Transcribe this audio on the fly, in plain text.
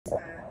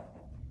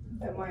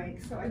the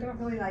mic, so I don't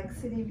really like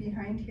sitting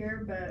behind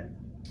here, but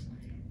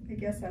I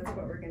guess that's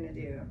what we're gonna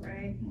do,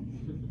 right?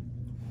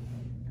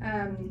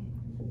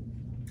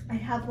 I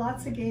have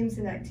lots of games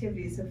and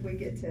activities if we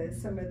get to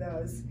some of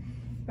those.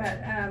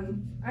 But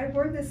I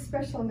wore this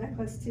special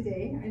necklace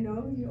today. I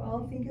know you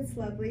all think it's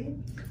lovely.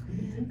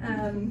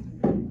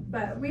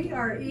 But we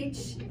are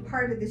each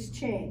part of this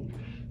chain.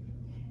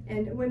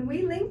 And when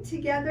we link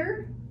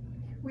together,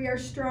 we are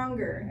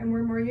stronger and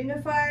we're more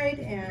unified,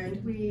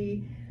 and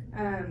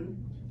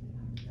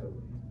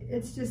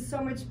it's just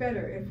so much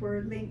better if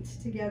we're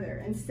linked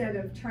together instead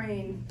of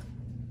trying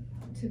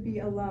to be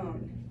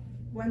alone.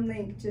 One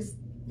link just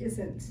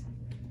isn't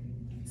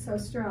so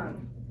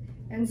strong.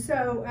 And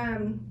so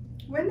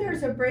when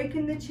there's a break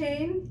in the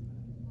chain,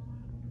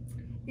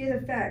 it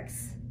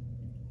affects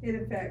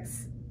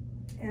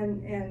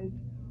and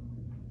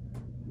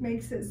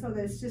makes it so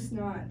that it's just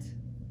not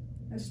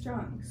as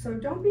strong. So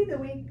don't be the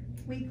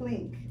weak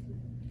link,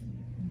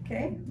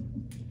 okay?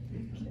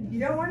 You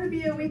don't want to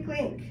be a weak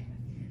link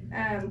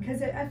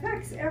because it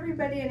affects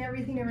everybody and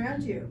everything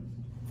around you,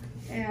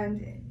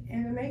 and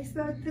it makes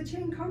the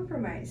chain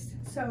compromised.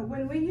 So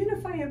when we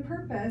unify in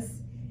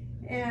purpose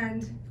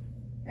and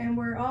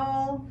we're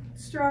all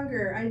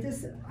stronger, I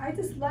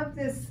just love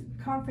this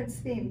conference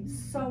theme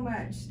so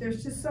much.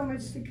 There's just so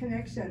much to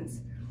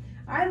connections.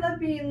 I love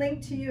being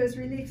linked to you as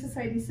Relief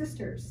Society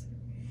sisters.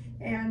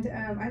 And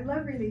I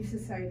love Relief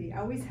Society,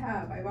 always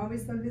have. I've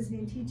always loved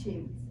visiting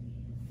teaching.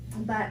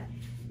 But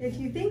if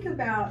you think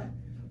about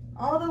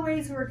all the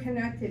ways we're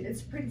connected,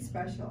 it's pretty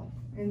special.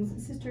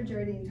 And Sister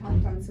Jardine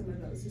talked on some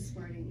of those this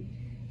morning.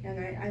 And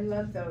I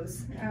love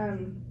those.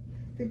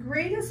 The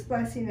greatest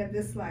blessing of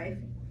this life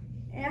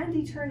and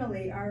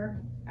eternally are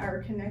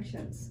our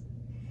connections.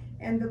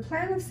 And the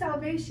plan of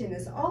salvation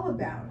is all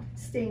about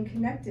staying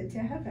connected to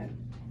heaven.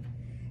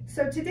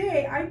 So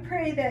today, I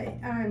pray that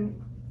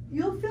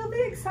you'll feel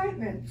the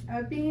excitement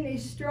of being a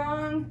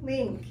strong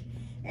link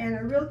and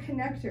a real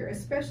connector,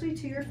 especially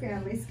to your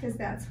families, because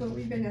that's what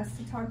we've been asked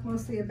to talk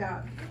mostly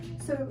about.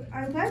 So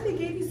I'm glad they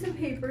gave you some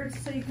papers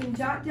so you can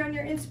jot down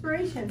your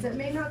inspirations. It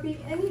may not be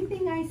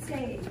anything I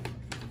say.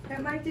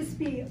 That might just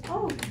be,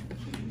 oh,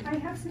 I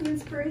have some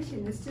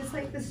inspiration. It's just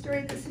like the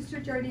story that Sister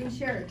Jardine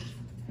shared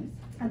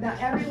about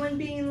everyone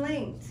being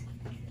linked.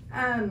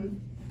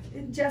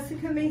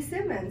 Jessica Mae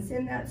Simmons,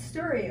 in that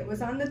story, it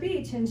was on the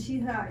beach, and she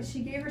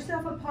gave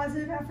herself a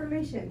positive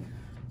affirmation.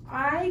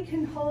 I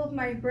can hold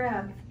my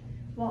breath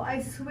while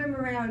I swim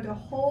around a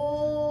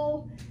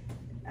whole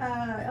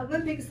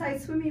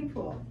Olympic-sized swimming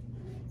pool.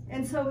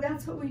 And so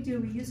that's what we do.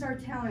 We use our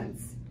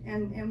talents,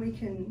 and we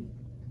can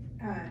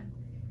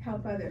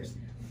help others.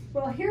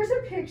 Well, here's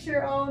a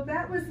picture. Oh,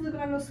 that was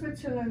Lugano,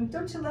 Switzerland.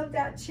 Don't you love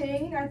that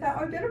chain? I thought,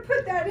 oh, I better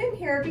put that in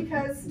here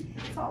because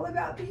it's all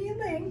about being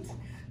linked.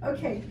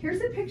 Okay,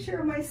 here's a picture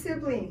of my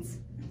siblings.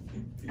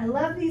 I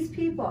love these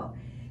people.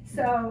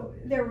 So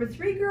there were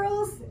 3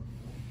 girls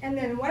and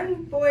then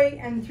 1 boy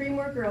and 3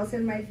 more girls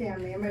in my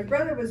family. And my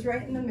brother was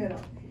right in the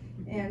middle.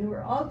 And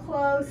we're all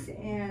close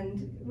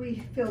and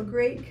we feel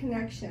great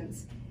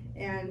connections.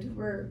 And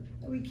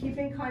we keep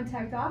in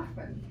contact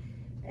often.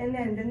 And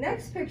then the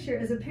next picture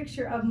is a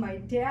picture of my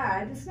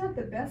dad. It's not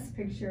the best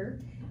picture,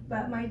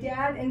 but my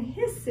dad and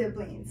his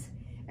siblings.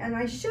 And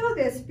I show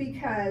this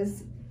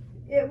because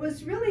it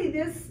was really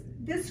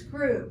this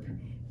group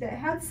that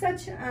had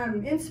such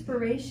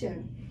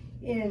inspiration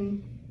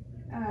in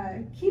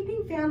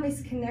keeping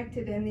families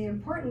connected and the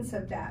importance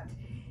of that.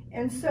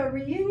 And so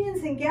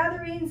reunions and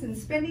gatherings and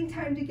spending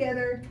time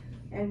together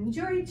and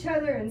enjoy each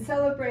other and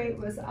celebrate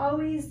was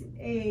always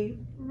a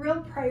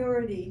real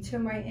priority to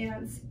my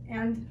aunts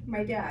and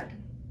my dad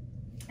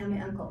and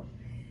my uncle.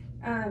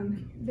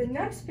 The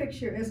next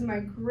picture is my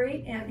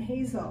great Aunt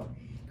Hazel.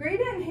 Great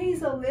Aunt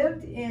Hazel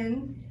lived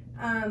in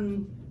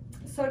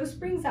Soda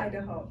Springs,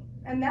 Idaho,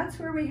 and that's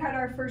where we had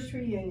our first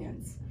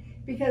reunions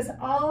because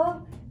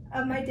all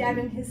of my dad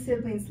and his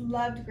siblings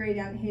loved Great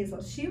Aunt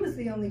Hazel. She was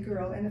the only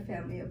girl in a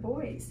family of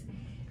boys,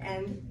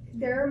 and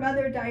their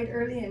mother died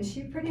early and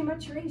she pretty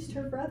much raised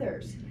her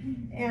brothers.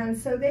 And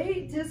so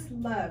they just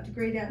loved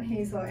Great Aunt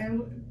Hazel,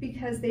 and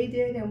because they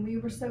did and we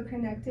were so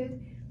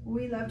connected,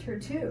 we loved her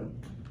too.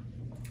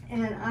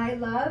 And I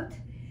loved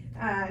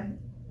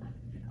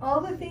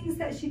all the things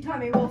that she taught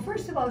me. Well,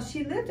 first of all,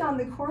 she lived on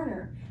the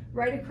corner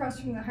right across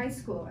from the high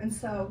school, and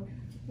so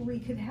we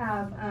could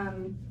have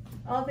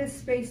all this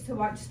space to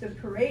watch the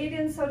parade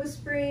in Soda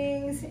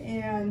Springs,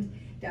 and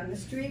down the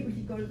street we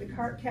could go to the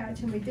cart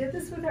catch, and we did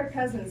this with our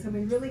cousins and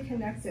we really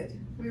connected.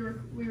 We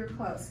were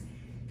close.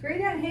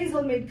 Great Aunt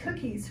Hazel made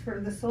cookies for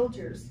the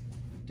soldiers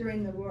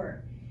during the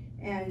war,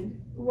 and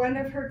one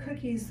of her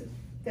cookies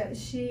that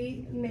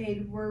she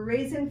made were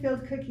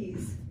raisin-filled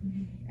cookies,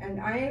 and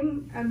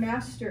I'm a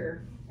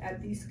master at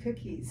these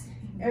cookies.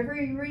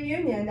 Every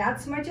reunion,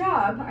 that's my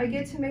job. I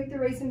get to make the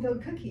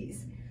raisin-filled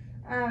cookies.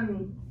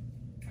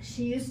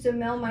 She used to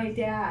mail my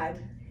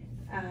dad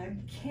a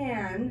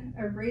can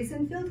of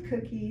raisin-filled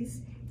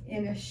cookies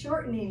in a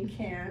shortening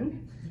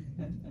can,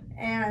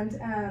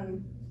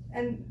 and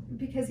and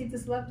because he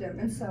just loved him.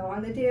 And so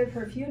on the day of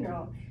her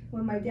funeral,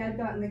 when my dad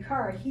got in the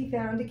car, he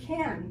found a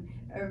can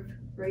of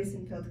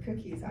raisin-filled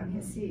cookies on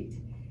his seat.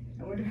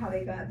 I wonder how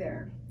they got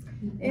there.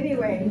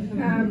 Anyway,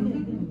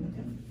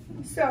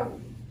 so,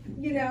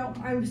 you know,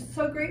 I'm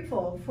so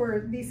grateful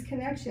for these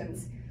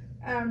connections.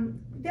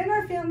 Then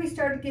our family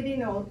started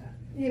getting old,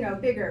 you know,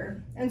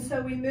 bigger. And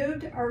so we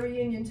moved our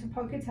reunion to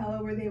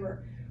Pocatello, where they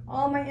were,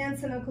 all my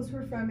aunts and uncles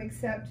were from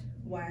except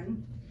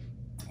one.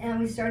 And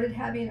we started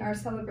having our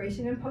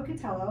celebration in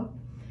Pocatello.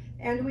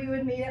 And we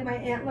would meet at my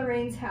Aunt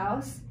Lorraine's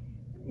house.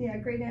 Yeah,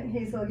 great Aunt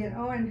Hazel again.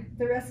 Oh, and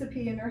the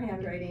recipe in her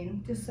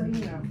handwriting, just so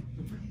you know.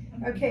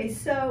 Okay,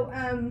 so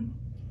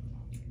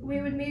we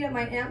would meet at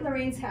my Aunt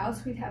Lorraine's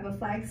house. We'd have a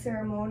flag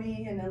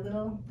ceremony and a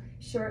little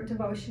short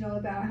devotional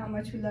about how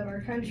much we love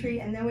our country,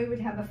 and then we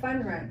would have a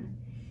fun run.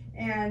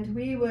 And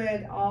we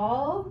would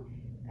all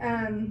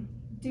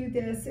do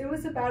this. It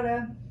was about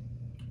a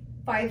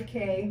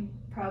 5K,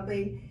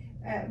 probably,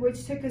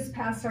 which took us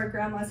past our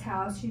grandma's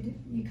house.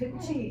 You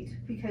couldn't cheat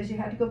because you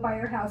had to go by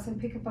her house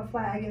and pick up a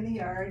flag in the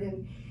yard.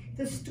 And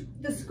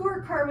the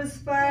scorecard was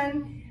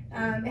fun.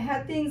 It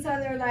had things on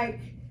there like,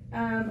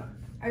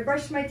 I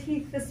brushed my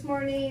teeth this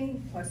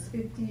morning, plus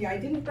 50. I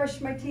didn't brush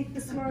my teeth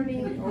this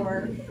morning,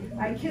 or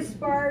I kissed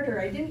Bart,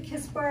 or I didn't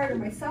kiss Bart, or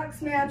my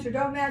socks match or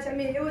don't match. I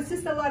mean, it was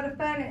just a lot of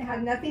fun. It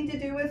had nothing to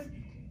do with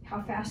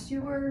how fast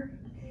you were.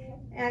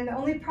 And the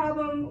only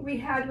problem we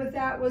had with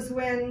that was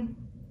when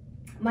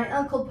my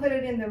uncle put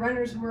it in the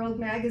Runner's World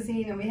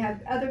magazine, and we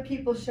had other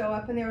people show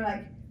up, and they were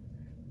like,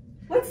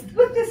 what's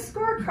with this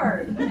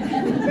scorecard? But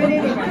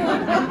anyway,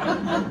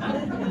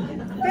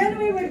 then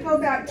we would go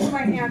back to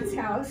my aunt's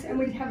house, and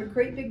we'd have a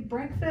great big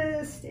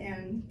breakfast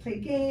and play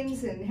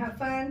games and have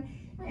fun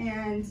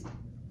and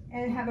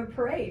have a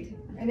parade.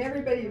 And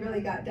everybody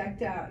really got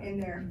decked out in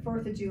their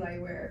 4th of July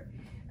wear.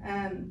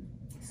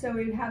 So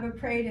we'd have a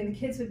parade, and the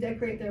kids would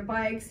decorate their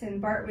bikes,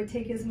 and Bart would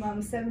take his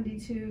mom's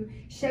 72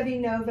 Chevy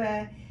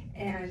Nova,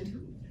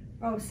 and,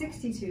 oh,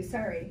 62,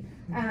 sorry.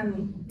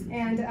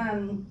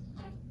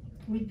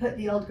 We'd put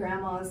the old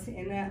grandmas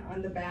in it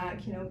on the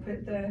back, you know,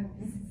 put the,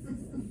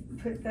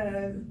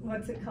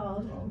 what's it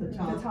called? The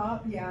top. The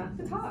top, yeah,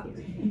 the top.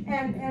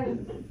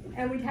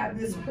 And we'd have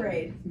this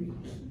parade.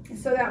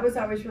 So that was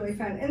always really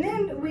fun. And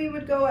then we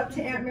would go up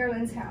to Aunt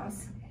Marilyn's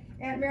house.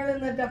 Aunt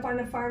Marilyn lived up on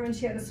a farm, and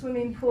she had a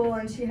swimming pool,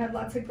 and she had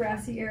lots of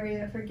grassy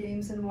area for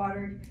games and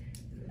water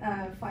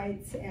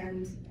fights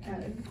and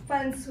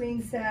fun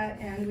swing set.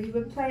 And we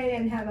would play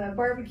and have a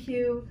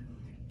barbecue,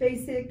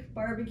 basic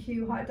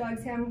barbecue, hot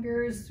dogs,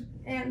 hamburgers,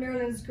 Aunt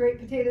Marilyn's great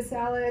potato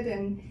salad,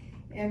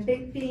 and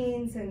baked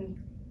beans, and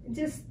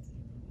just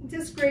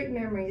great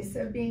memories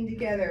of being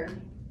together.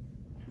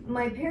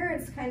 My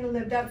parents kind of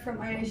lived up from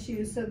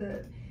ISU, so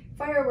the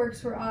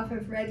fireworks were off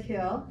of Red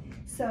Hill,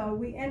 so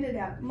we ended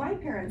at my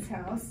parents'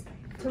 house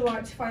to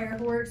watch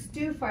fireworks,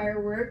 do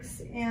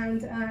fireworks,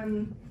 and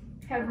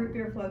have root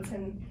beer floats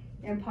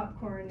and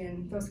popcorn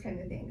and those kind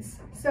of things.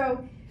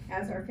 So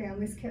as our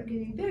families kept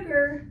getting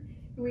bigger,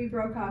 we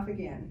broke off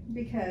again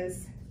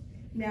because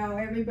now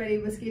everybody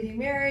was getting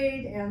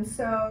married, and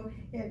so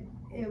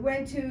it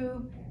went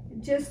to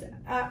just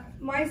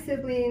my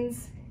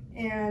siblings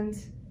and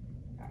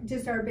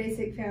just our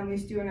basic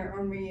families doing our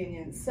own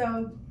reunions.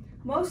 So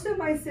most of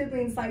my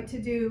siblings like to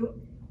do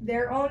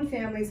their own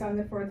families on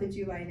the 4th of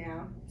July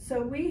now.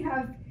 So we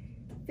have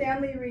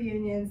family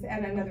reunions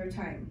at another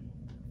time.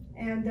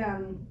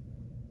 And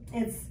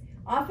it's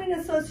often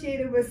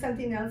associated with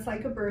something else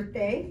like a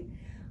birthday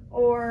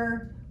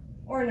or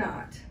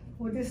not.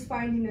 We're just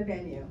finding a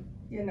venue,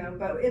 you know,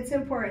 but it's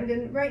important.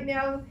 And right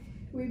now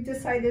we've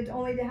decided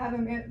only to have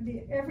them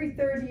every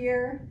 3rd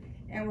year,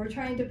 and we're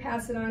trying to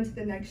pass it on to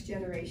the next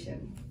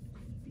generation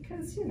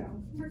because, you know,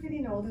 we're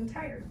getting old and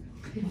tired.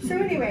 So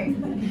anyway,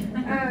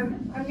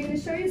 I'm going to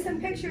show you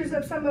some pictures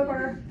of some of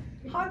our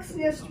Hawks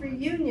Nest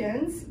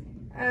reunions.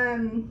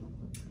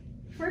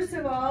 First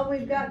of all,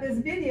 we've got this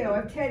video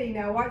of Teddy.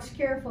 Now watch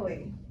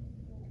carefully.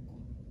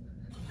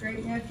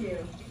 Great nephew.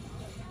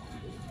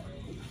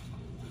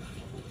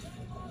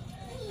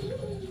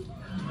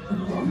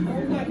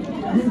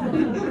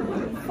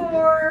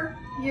 Four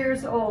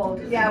years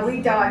old. Yeah,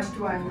 we dodged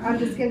one. I'm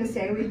just going to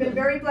say we've been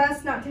very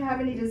blessed not to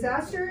have any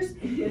disasters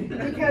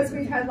because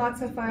we've had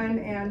lots of fun.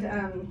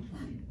 And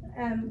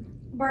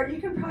Bart, you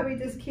can probably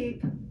just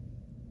keep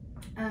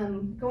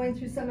going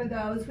through some of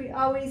those. We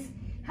always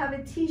have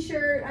a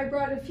t-shirt. I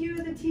brought a few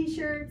of the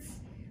t-shirts.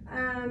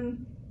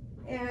 And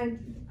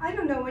I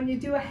don't know, when you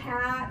do a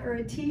hat or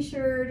a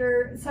t-shirt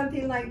or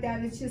something like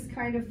that, it's just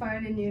kind of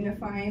fun and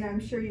unifying. I'm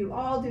sure you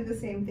all do the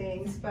same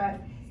things,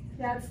 but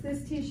that's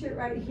this t-shirt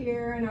right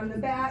here. And on the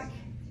back,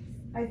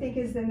 I think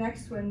is the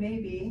next one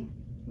maybe,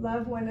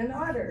 love one an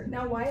otter.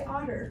 Now why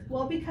otter?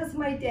 Well, because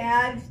my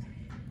dad,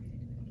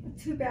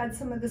 too bad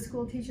some of the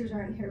school teachers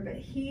aren't here, but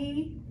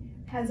he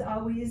has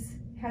always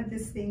had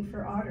this thing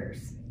for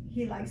otters.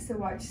 He likes to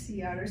watch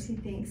sea otters. He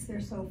thinks they're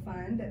so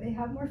fun that they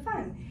have more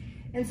fun.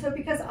 And so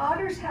because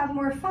otters have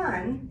more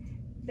fun,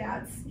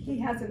 he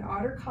has an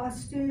otter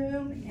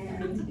costume,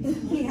 and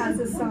he has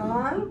a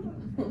song.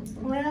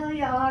 Well,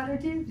 you ought to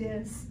do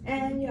this,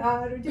 and you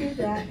ought to do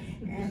that,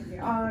 and you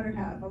ought to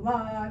have a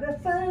lot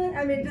of fun.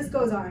 I mean, it just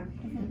goes on.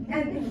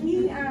 And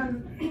he,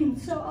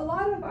 so a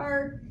lot of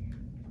our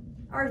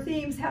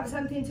themes have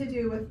something to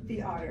do with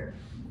the otter.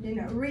 You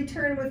know,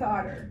 return with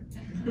otter,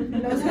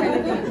 those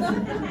kind of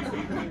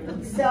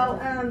things. So,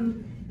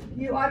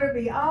 you ought to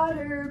be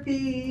otter,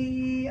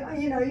 be,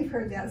 you know, you've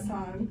heard that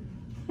song.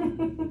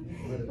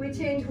 We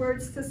change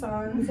words to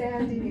songs,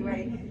 and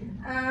anyway.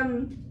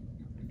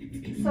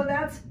 So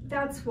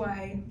that's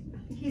why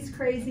he's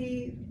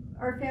crazy.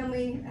 Our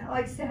family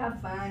likes to have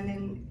fun,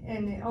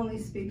 and it only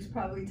speaks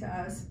probably to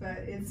us, but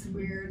it's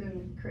weird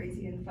and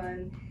crazy and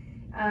fun.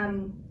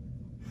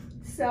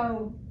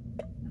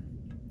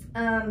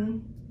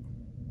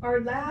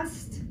 Our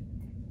last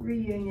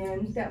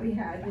reunion that we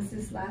had was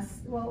this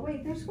last, well,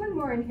 wait, there's one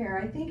more in here.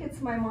 I think it's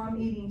my mom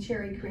eating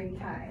cherry cream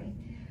pie.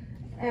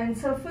 And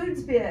so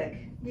food's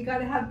big. You got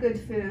to have good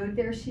food.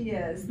 There she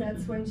is.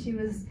 That's when she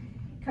was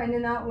kind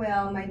of not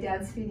well. My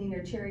dad's feeding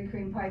her cherry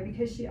cream pie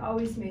because she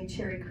always made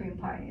cherry cream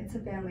pie. It's a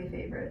family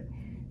favorite.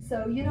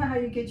 So you know how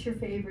you get your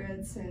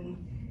favorites, and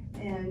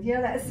you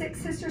know that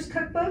Six Sisters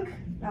cookbook?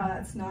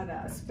 It's not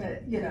us,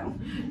 but you know,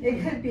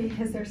 it could be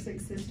because they're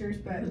six sisters,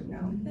 but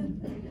no.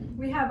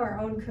 We have our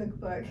own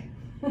cookbook.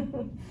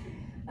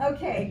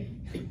 Okay.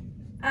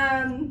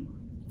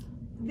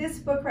 This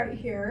book right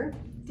here,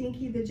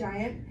 Dinky the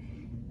Giant,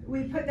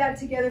 we put that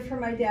together for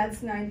my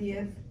dad's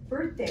 90th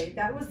birthday.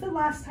 That was the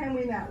last time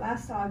we met,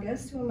 last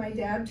August, when my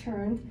dad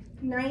turned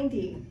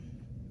 90.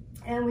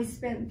 And we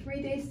spent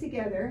 3 days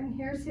together, and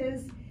here's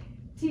his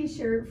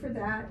t-shirt for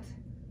that.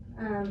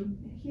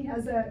 We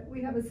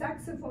have a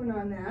saxophone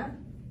on that.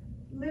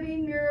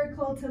 Living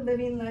miracle to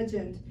living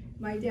legend.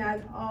 My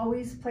dad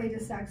always played a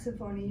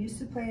saxophone. He used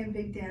to play in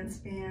big dance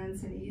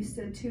bands, and he used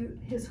to toot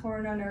his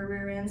horn on our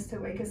rear ends to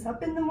wake us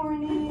up in the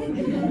morning,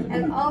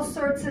 and all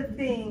sorts of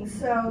things.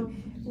 So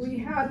we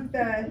have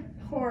the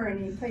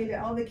horn. He played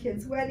at all the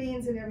kids'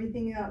 weddings and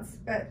everything else.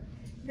 But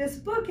this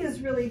book is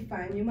really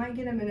fun. You might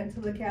get a minute to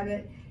look at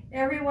it.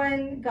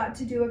 Everyone got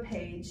to do a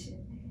page.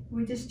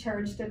 We just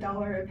charged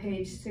 $1 a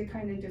page to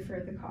kind of defer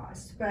the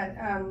cost. But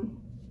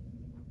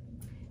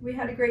we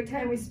had a great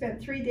time. We spent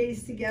 3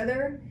 days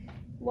together.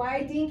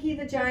 Why Dinky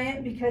the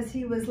Giant? Because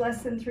he was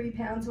less than 3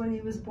 pounds when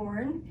he was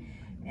born.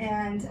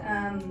 And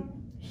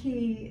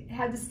he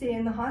had to stay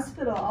in the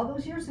hospital all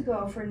those years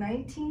ago for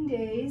 19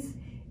 days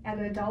at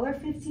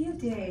 $1.50 a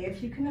day.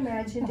 If you can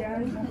imagine,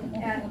 down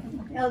at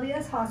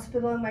LDS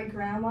Hospital, and my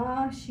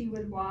grandma, she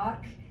would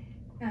walk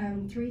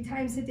 3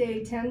 times a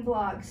day, 10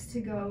 blocks,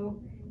 to go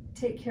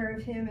take care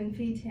of him and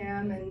feed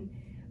him,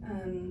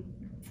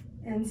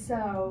 and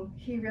so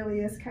he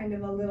really is kind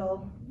of a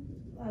little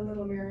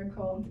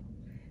miracle.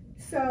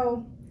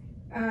 So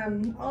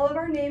all of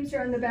our names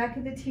are on the back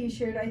of the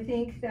t-shirt. I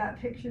think that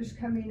picture's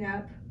coming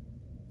up.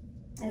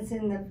 It's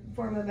in the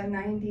form of a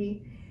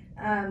 90.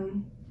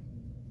 And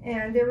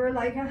there were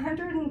like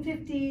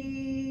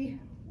 150,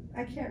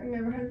 I can't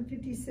remember,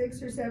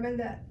 156 or 7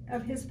 that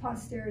of his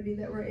posterity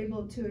that were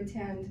able to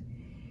attend.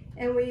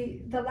 And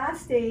the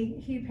last day,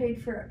 he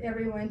paid for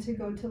everyone to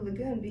go to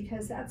Lagoon,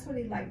 because that's what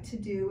he liked to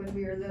do when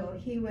we were little.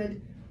 He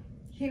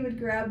would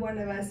grab one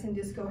of us and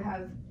just go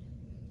have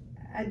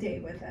a day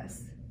with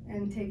us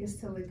and take us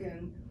to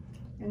Lagoon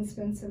and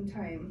spend some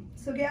time.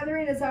 So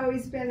gathering has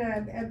always been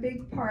a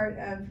big part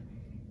of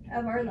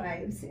our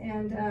lives.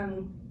 And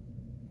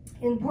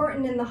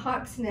important in the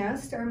Hawk's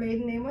Nest, our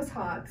maiden name was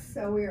Hawks,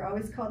 so we were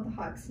always called the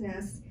Hawk's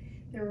Nest.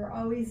 There were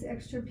always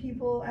extra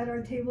people at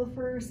our table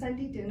for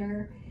Sunday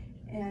dinner.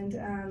 And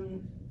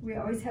we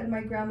always had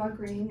my Grandma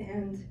Green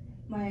and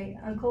my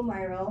Uncle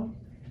Myril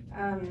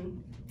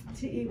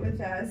to eat with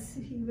us.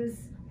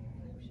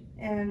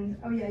 And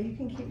oh yeah, you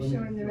can keep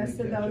showing the rest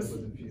of those.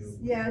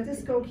 Yeah,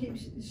 just go keep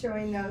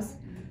showing those.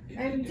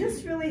 I'm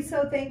just really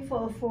so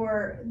thankful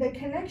for the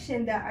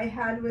connection that I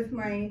had with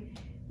my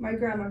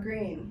Grandma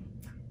Green.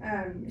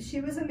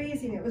 She was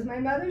amazing. It was my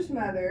mother's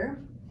mother,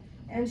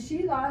 and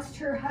she lost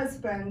her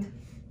husband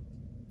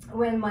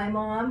when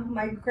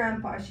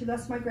she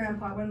lost my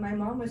grandpa when my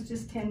mom was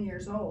just 10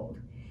 years old.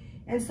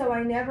 And so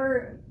I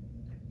never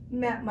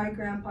met my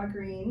Grandpa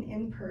Green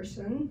in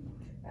person.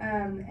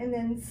 And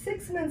then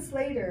 6 months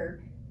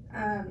later,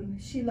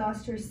 she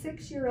lost her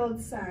 6-year-old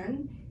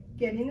son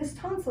getting his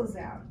tonsils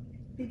out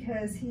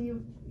because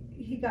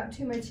he got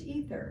too much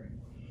ether.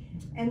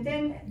 And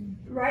then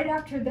right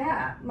after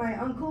that, my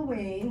Uncle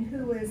Wayne,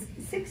 who was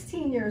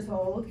 16 years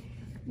old,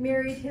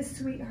 married his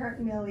sweetheart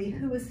Millie,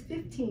 who was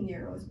 15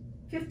 years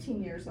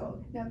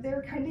old. Now they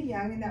were kind of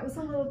young, and that was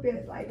a little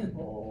bit like,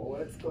 oh,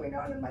 what's going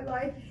on in my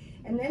life?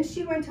 And then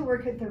she went to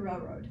work at the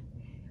railroad.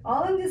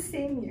 All in the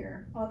same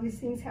year, all these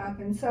things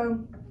happened.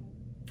 So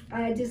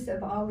I just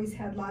have always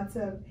had lots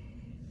of,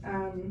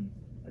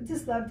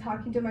 just love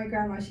talking to my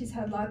grandma. She's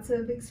had lots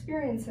of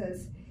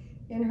experiences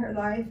in her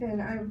life, and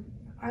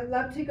I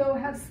love to go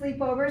have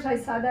sleepovers. I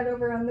saw that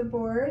over on the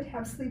board,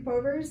 have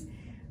sleepovers.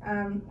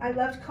 I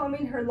loved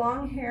combing her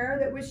long hair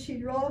that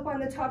she'd roll up on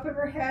the top of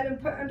her head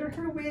and put under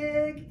her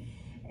wig,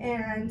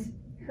 and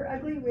her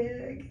ugly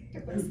wig.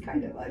 It was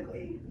kind of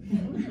ugly.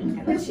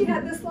 But she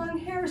had this long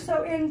hair,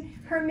 so in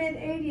her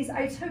mid-80s,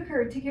 I took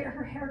her to get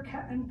her hair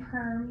cut and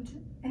permed,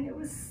 and it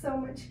was so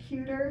much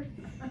cuter.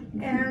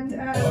 And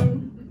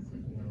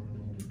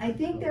I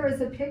think there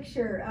was a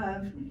picture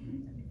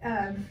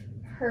of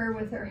her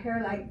with her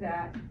hair like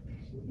that.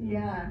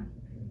 Yeah,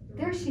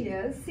 there she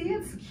is. See,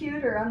 it's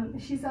cuter.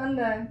 She's on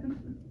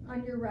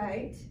your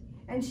right,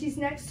 and she's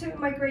next to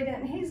my great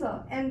aunt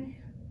Hazel. And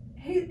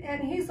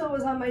Hazel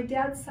was on my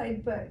dad's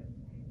side, but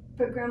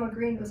Grandma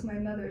Green was my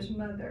mother's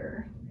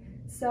mother.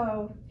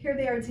 So here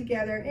they are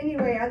together.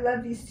 Anyway, I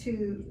love these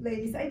two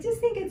ladies. I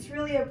just think it's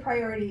really a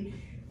priority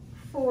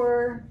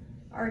for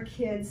our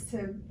kids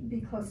to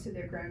be close to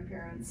their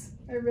grandparents.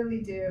 I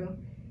really do.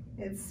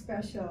 It's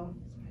special.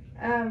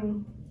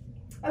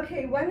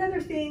 Okay, one other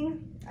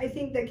thing I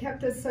think that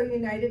kept us so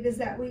united is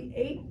that we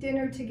ate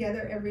dinner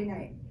together every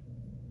night.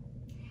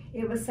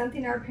 It was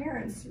something our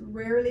parents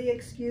rarely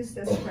excused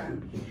us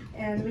from,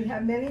 and we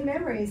have many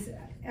memories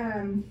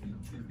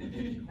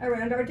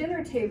around our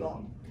dinner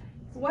table.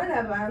 One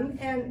of them,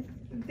 and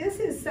this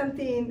is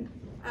something,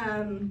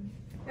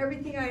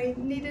 everything I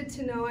needed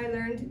to know I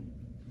learned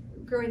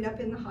growing up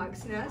in the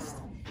Hawk's Nest,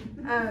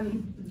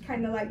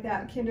 kind of like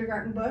that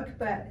kindergarten book,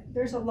 but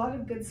there's a lot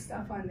of good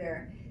stuff on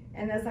there.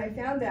 And as I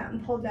found that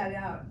and pulled that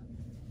out,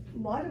 a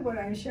lot of what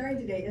I'm sharing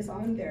today is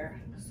on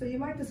there. So you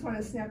might just want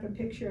to snap a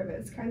picture of it.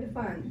 It's kind of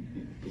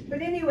fun.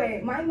 But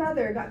anyway, my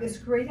mother got this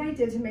great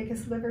idea to make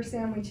us liver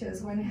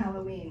sandwiches one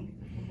Halloween.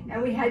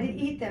 And we had to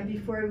eat them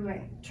before we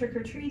went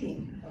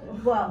trick-or-treating.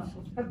 Well,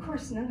 of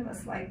course, none of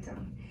us liked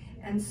them.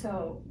 And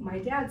so my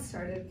dad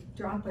started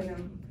dropping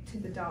them to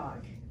the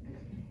dog.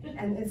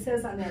 And it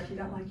says on there, if you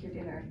don't like your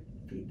dinner,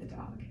 feed the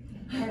dog.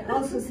 And it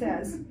also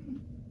says,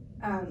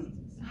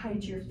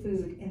 hide your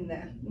food in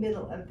the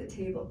middle of the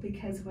table,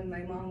 because when my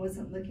mom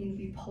wasn't looking,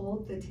 we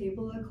pulled the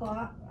table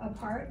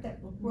apart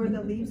where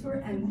the leaves were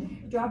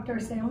and dropped our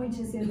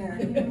sandwiches in there.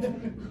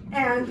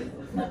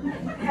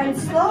 And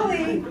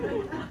slowly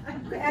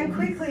and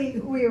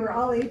quickly, we were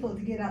all able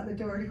to get out the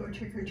door to go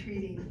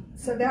trick-or-treating.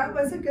 So that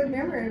was a good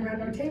memory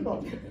around our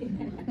table.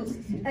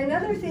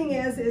 Another thing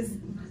is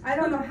I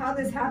don't know how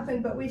this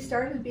happened, but we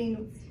started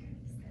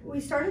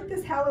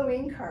this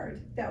Halloween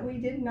card that we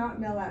did not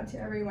mail out to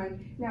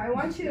everyone. Now I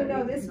want you to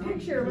know this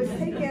picture was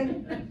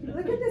taken,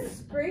 look at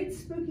this great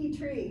spooky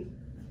tree.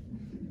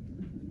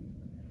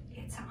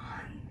 It's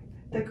on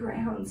the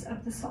grounds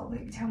of the Salt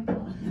Lake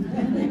Temple.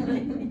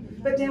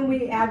 But then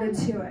we added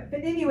to it.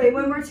 But anyway,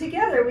 when we're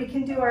together, we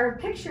can do our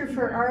picture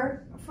for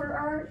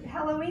our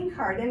Halloween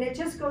card, and it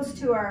just goes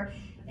to our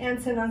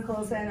aunts and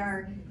uncles and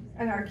our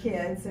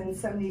kids and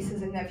some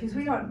nieces and nephews.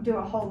 We don't do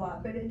a whole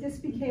lot, but it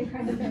just became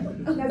kind of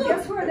fun. Now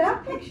guess where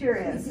that picture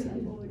is?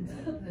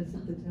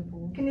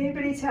 Can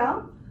anybody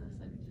tell?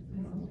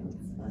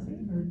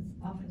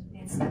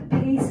 It's the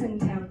Payson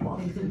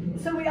Temple.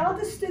 So we all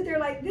just stood there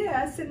like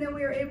this, and then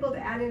we were able to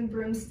add in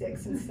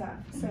broomsticks and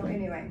stuff. So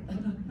anyway,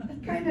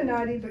 kind of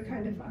naughty, but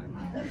kind of fun.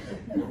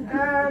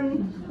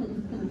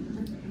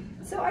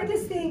 So I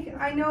just think,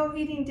 I know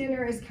eating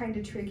dinner is kind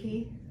of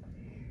tricky,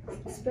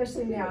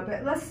 especially now,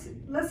 but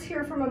let's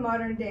hear from a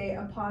modern day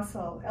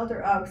apostle,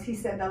 Elder Oaks. He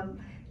said, the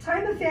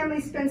time a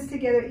family spends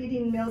together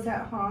eating meals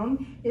at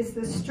home is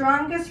the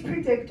strongest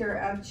predictor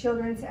of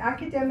children's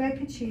academic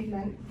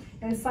achievement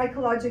and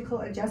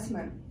psychological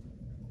adjustment.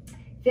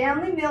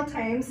 Family meal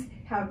times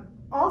have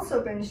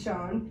also been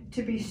shown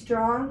to be a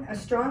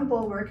strong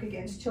bulwark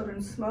against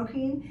children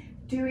smoking,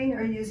 doing,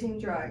 or using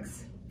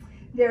drugs.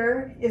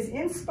 There is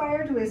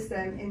inspired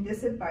wisdom in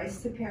this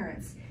advice to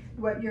parents.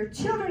 What your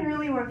children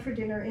really want for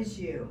dinner is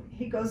you.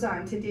 He goes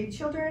on, today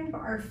children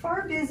are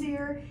far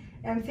busier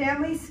and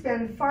families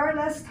spend far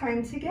less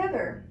time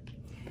together.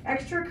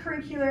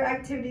 Extracurricular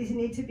activities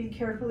need to be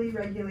carefully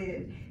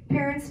regulated.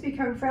 Parents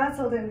become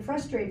frazzled and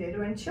frustrated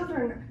when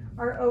children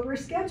are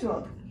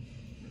overscheduled.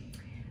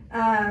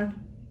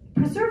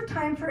 Preserve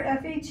time for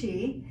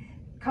FHE.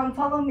 Come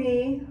follow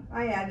me.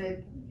 I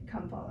added,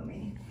 come follow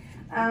me.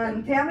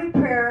 Family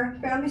prayer,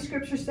 family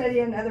scripture study,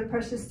 and other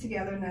precious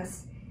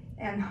togetherness,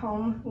 and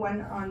home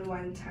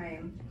one-on-one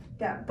time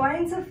that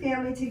binds a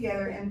family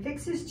together and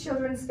fixes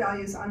children's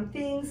values on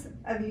things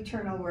of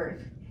eternal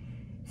worth.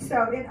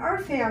 So in our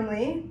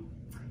family,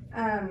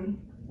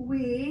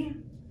 we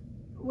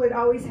would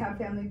always have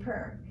family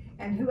prayer,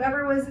 and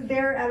whoever was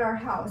there at our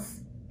house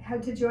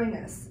had to join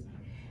us.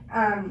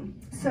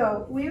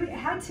 So we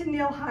had to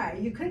kneel high.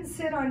 You couldn't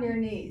sit on your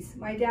knees.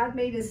 My dad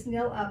made us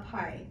kneel up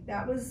high.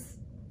 That was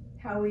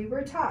how we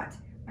were taught.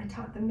 I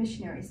taught the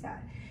missionaries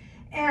that.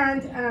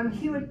 And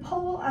he would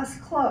pull us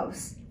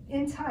close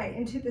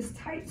into this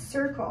tight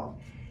circle.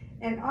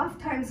 And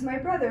oftentimes my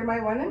brother, my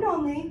one and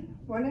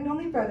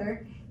only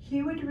brother,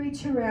 he would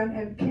reach around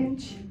and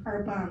pinch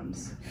our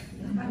bums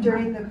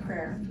during the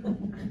prayer.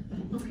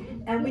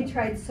 And we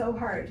tried so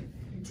hard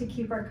to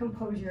keep our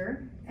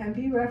composure and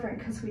be reverent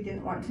because we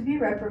didn't want to be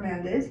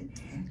reprimanded.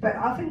 But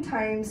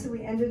oftentimes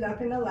we ended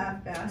up in a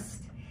laugh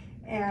fest.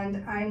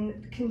 And I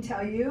can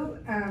tell you,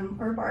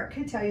 or Bart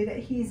could tell you, that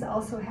he's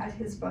also had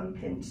his bum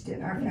pinched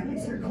in our family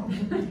circle.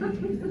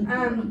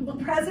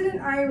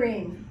 President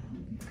Irene,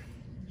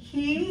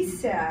 he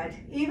said,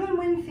 even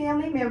when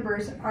family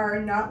members are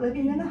not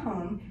living in the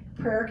home,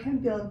 prayer can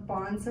build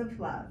bonds of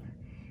love.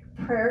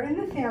 Prayer in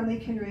the family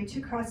can reach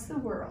across the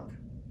world.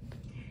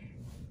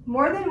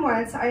 More than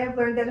once, I have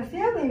learned that a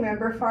family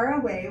member far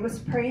away was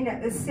praying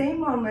at the same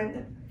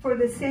moment for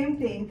the same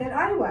thing that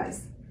I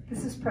was.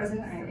 This is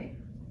President Irene.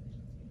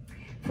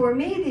 For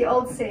me, the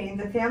old saying,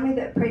 the family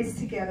that prays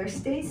together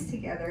stays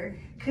together,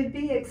 could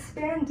be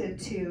expanded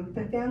to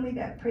the family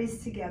that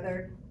prays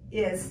together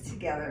is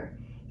together.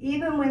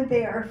 Even when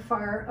they are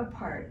far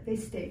apart, they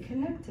stay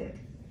connected.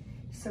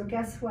 So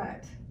guess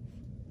what?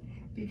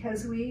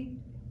 Because we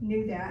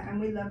knew that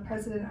and we love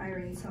President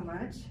Irene so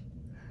much,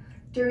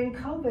 during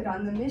COVID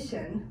on the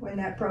mission, when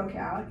that broke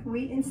out,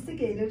 we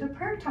instigated a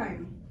prayer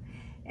time.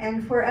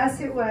 And for us,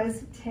 it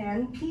was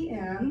 10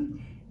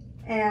 p.m.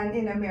 And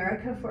in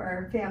America, for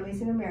our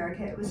families in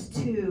America, it was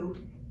 2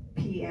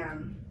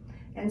 p.m.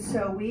 And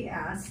so we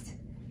asked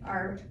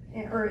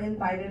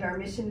invited our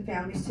mission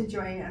families to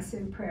join us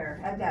in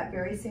prayer at that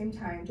very same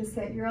time, to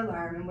set your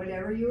alarm and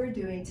whatever you were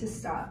doing to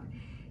stop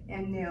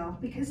and kneel,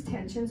 because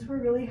tensions were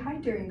really high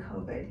during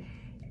COVID,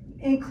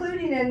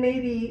 including and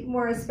maybe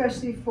more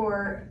especially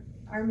for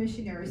our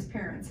missionaries'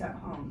 parents at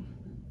home.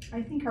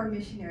 I think our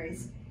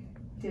missionaries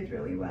did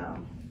really well.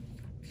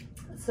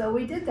 So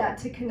we did that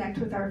to connect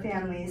with our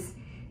families,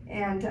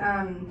 and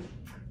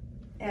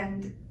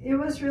it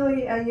was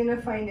really a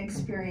unifying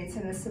experience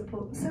and a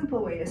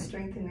simple way to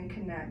strengthen and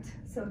connect.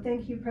 So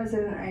thank you,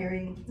 President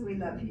Irene. We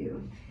love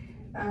you.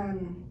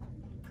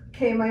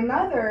 Okay, my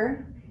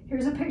mother,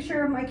 here's a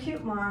picture of my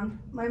cute mom.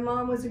 My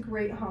mom was a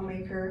great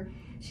homemaker.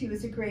 She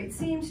was a great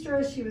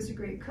seamstress. She was a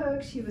great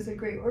cook. She was a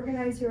great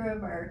organizer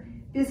of our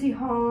busy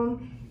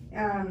home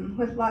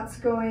with lots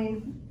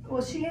going.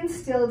 Well, she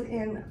instilled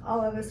in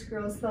all of us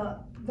girls the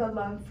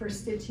love for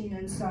stitching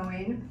and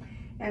sewing.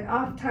 And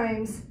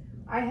oftentimes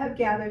I have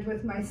gathered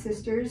with my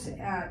sisters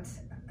at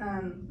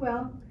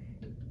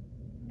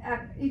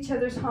each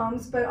other's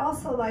homes, but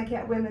also like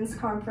at women's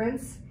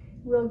conference,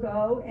 we'll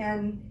go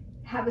and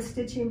have a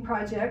stitching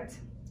project.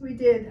 We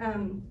did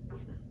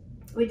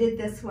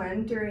this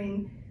one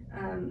during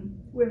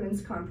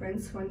women's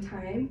conference one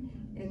time,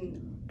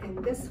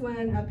 and this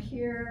one up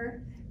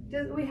here.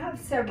 We have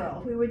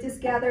several. We would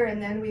just gather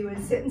and then we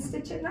would sit and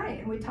stitch at night,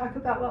 and we'd talk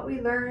about what we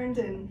learned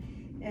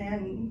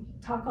and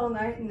talk all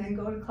night, and then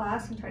go to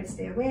class and try to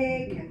stay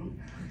awake and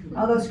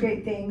all those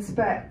great things.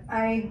 But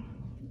I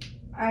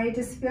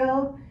just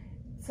feel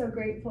so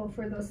grateful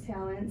for those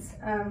talents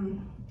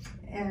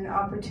and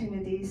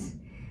opportunities.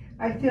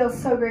 I feel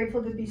so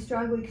grateful to be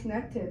strongly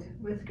connected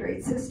with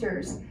great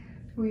sisters.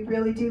 We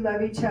really do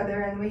love each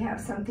other, and we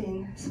have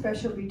something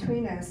special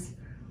between us.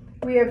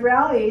 We have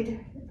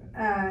rallied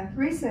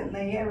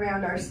recently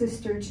around our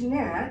sister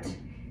Jeanette,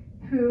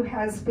 who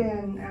has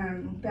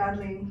been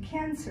battling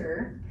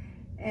cancer,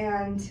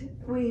 and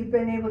we've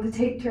been able to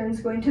take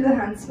turns going to the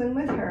Huntsman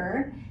with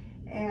her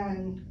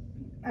and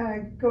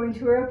going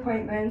to her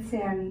appointments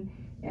and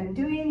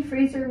doing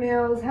freezer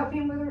meals,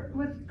 helping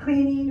with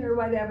cleaning or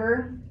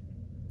whatever.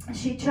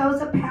 She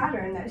chose a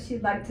pattern that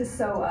she'd like to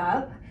sew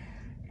up,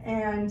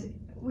 and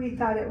we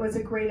thought it was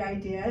a great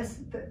idea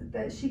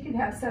that she could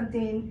have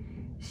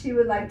something she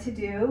would like to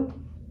do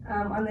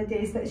on the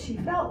days that she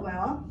felt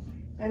well.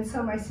 And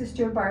so my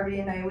sister Barbie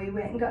and I, we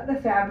went and got the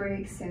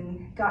fabrics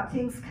and got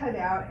things cut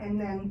out,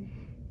 and then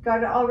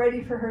got it all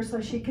ready for her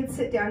so she could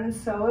sit down and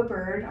sew a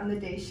bird on the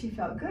days she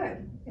felt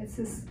good. It's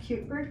this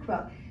cute bird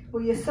quilt.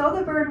 Well, you sew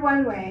the bird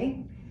one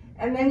way,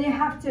 and then you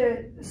have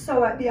to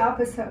sew it the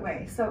opposite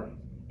way. So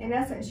in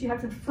essence, you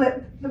have to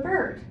flip the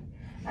bird.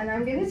 And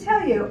I'm going to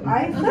tell you,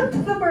 I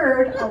flipped the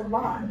bird a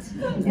lot,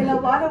 in a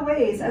lot of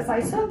ways, as I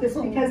sewed this,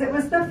 because it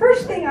was the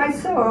first thing I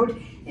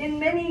sewed in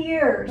many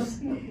years.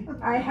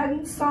 I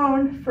hadn't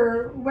sewn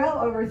for well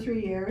over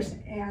 3 years,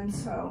 and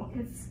so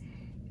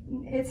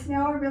it's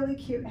now a really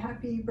cute,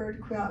 happy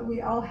bird quilt.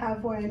 We all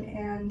have one,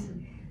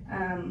 and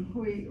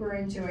we're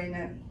enjoying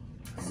it.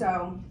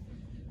 So,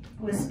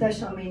 with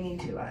special meaning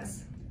to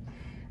us.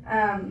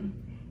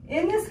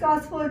 In this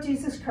gospel of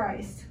Jesus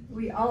Christ,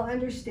 we all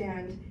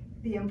understand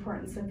the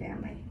importance of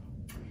family,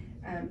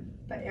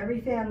 but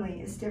every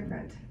family is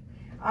different.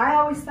 I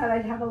always thought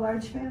I'd have a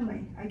large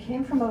family. I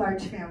came from a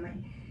large family.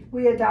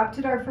 We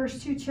adopted our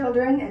first 2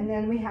 children, and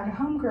then we had a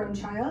homegrown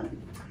child,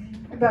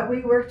 but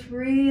we worked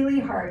really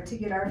hard to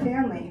get our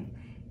family.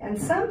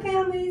 And some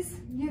families,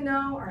 you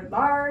know, are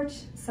large,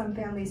 some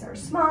families are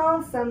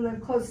small, some live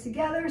close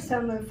together,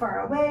 some live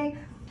far away.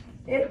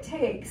 It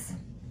takes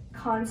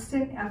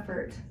constant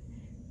effort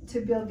to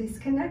build these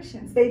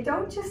connections. They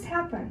don't just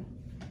happen.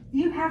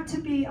 You have to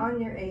be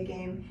on your A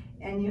game,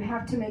 and you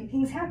have to make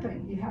things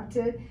happen. You have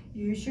to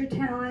use your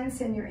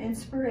talents and your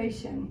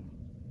inspiration.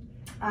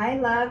 I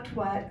loved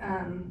what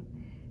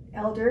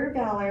Elder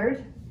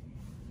Ballard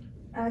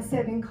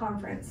said in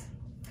conference.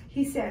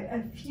 He said,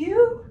 a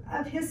few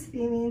of his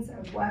feelings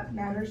of what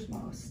matters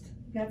most.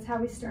 That's how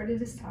he started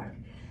his talk.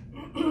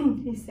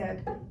 He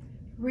said,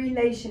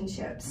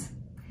 relationships.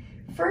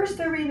 First,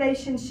 a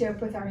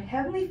relationship with our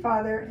Heavenly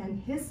Father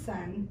and His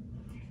Son,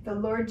 the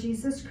Lord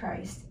Jesus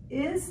Christ,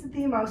 is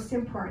the most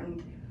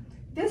important.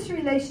 This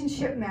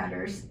relationship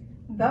matters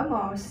the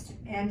most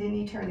and in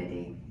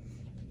eternity.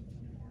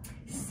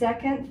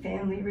 Second,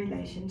 family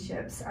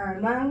relationships are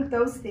among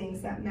those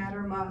things that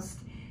matter most.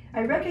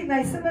 I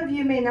recognize some of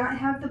you may not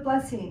have the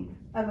blessing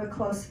of a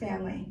close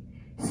family,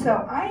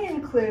 so I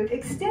include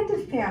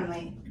extended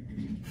family,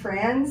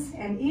 friends,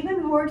 and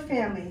even ward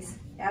families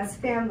as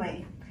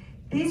family.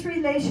 These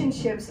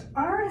relationships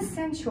are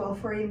essential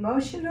for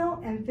emotional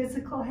and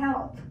physical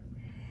health.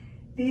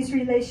 These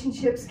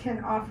relationships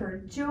can offer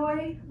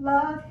joy,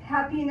 love,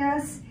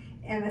 happiness,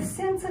 and a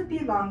sense of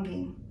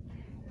belonging.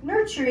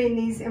 Nurturing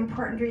these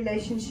important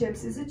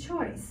relationships is a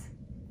choice.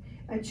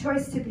 A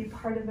choice to be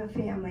part of a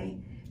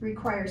family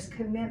requires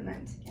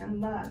commitment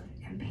and love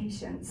and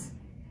patience.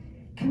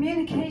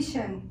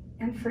 Communication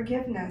and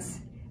forgiveness.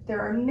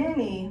 There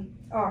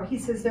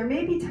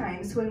may be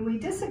times when we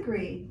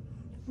disagree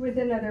with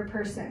another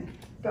person,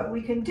 but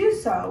we can do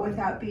so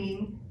without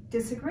being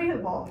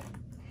disagreeable.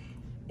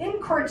 In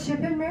courtship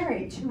and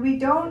marriage, we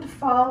don't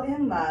fall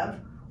in love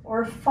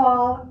or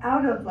fall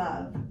out of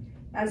love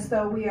as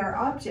though we are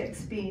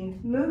objects being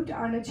moved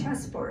on a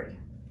chessboard.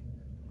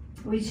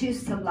 We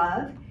choose to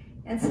love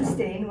and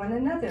sustain one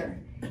another.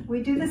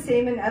 We do the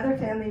same in other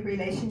family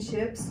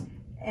relationships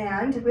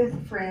and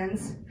with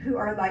friends who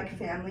are like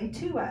family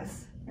to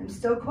us. I'm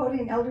still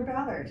quoting Elder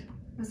Ballard.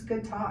 It was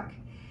good talk.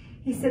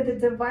 He said,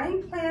 the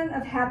divine plan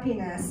of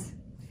happiness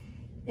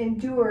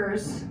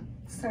endures.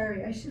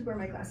 Sorry, I should wear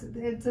my glasses.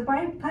 The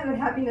divine plan of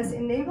happiness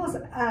enables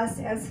us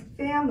as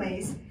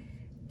families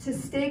to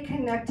stay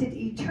connected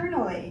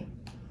eternally.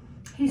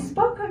 He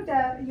spoke of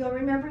that, you'll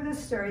remember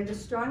this story, the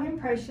strong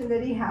impression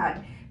that he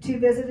had to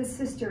visit a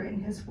sister in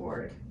his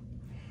ward.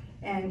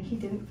 And he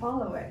didn't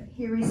follow it.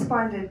 He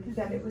responded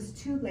that it was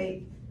too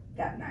late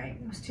that night.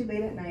 It was too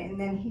late at night. And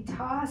then he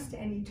tossed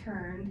and he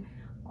turned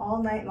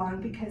all night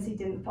long because he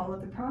didn't follow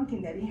the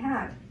prompting that he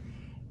had.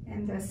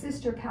 And the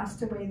sister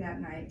passed away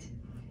that night.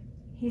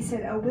 He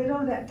said, a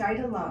widow that died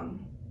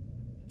alone,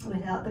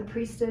 without the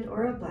priesthood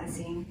or a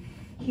blessing.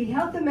 He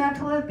held the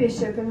mantle of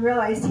bishop and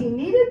realized he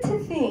needed to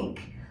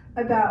think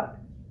about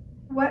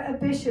what a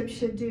bishop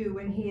should do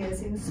when he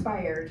is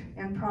inspired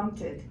and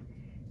prompted,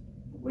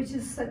 which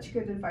is such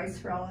good advice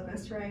for all of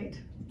us, right?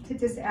 To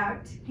just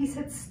act. He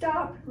said,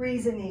 stop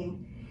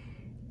reasoning.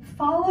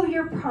 Follow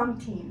your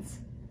promptings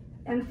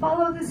and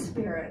follow the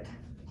Spirit.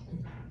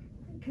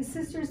 Because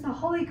sisters, the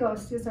Holy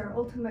Ghost is our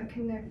ultimate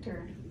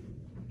connector.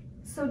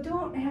 So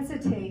don't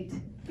hesitate.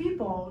 Be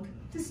bold.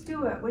 Just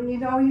do it when you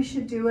know you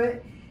should do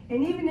it.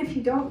 And even if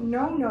you don't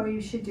know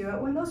you should do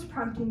it, when those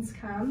promptings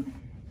come,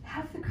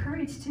 have the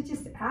courage to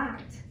just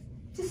act.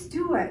 Just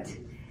do it.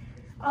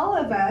 All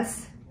of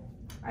us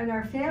and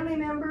our family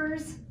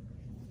members,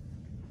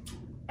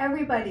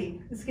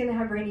 everybody is going to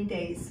have rainy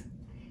days.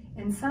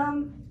 And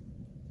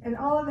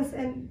all of us,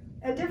 and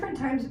at different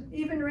times,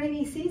 even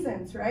rainy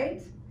seasons,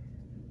 right?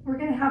 We're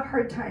going to have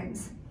hard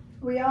times.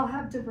 We all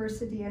have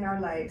diversity in our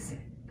lives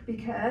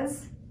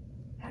because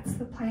that's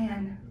the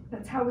plan.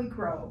 That's how we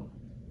grow.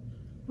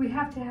 We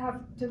have to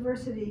have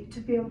diversity to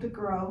be able to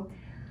grow.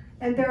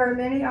 And there are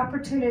many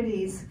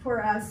opportunities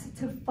for us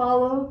to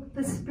follow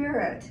the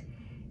Spirit,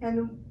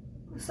 and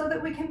so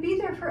that we can be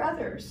there for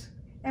others.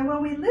 And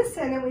when we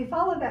listen and we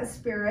follow that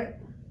Spirit,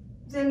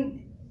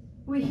 then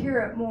we hear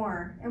it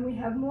more, and we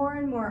have more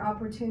and more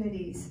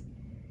opportunities.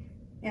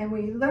 And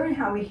we learn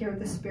how we hear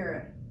the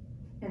Spirit,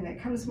 and it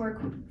comes more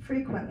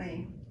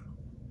frequently.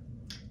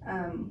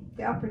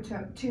 The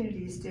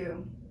opportunities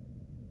do.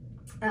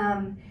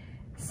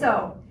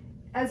 So,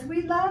 as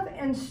we love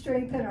and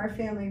strengthen our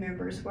family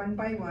members one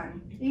by one,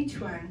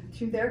 each one,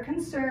 through their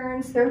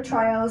concerns, their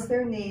trials,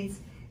 their needs,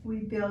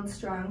 we build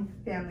strong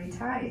family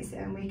ties,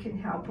 and we can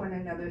help one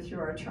another through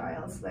our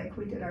trials, like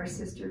we did our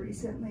sister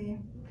recently.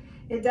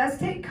 It does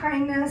take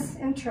kindness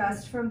and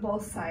trust from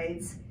both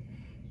sides,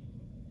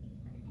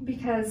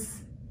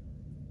 because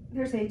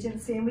there's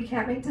agency, and we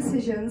can't make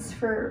decisions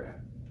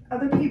for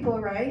other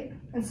people, right?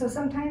 And so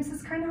sometimes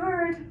it's kind of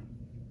hard.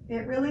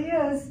 It really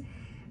is.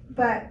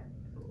 But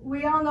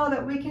we all know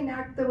that we can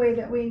act the way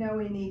that we know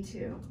we need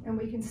to, and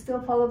we can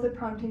still follow the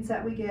promptings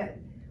that we get,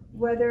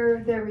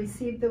 whether they're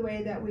received the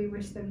way that we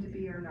wish them to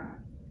be or not.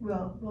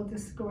 We'll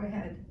just go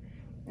ahead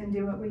and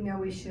do what we know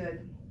we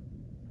should.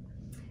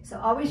 So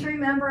always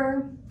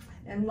remember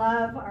and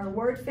love our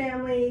ward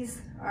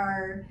families,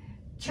 our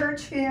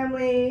church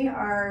family,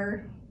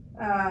 our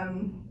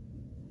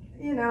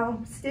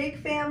stake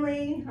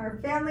family, our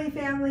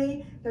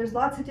family. There's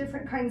lots of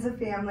different kinds of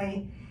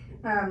family.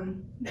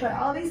 But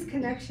all these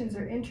connections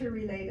are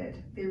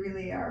interrelated. They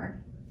really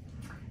are.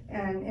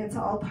 And it's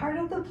all part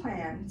of the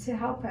plan to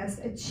help us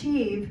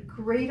achieve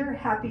greater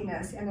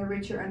happiness and a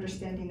richer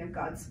understanding of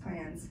God's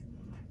plans.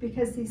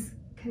 Because these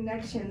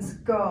connections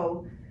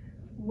go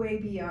way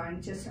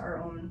beyond just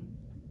our own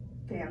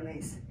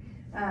families.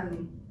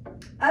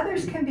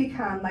 Others can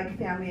become like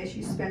family as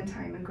you spend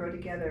time and grow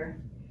together.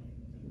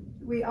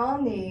 We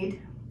all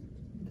need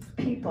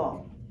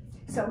people.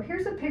 So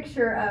here's a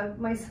picture of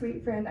my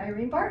sweet friend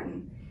Irene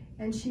Barton.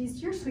 And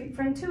she's your sweet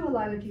friend too, a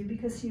lot of you,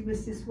 because she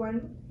was this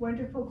one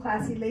wonderful,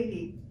 classy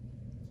lady.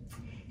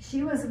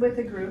 She was with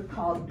a group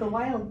called the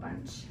Wild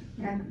Bunch.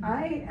 And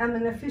I am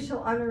an official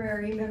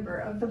honorary member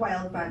of the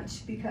Wild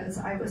Bunch because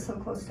I was so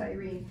close to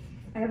Irene.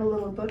 I have a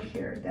little book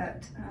here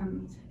that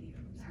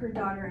her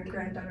daughter and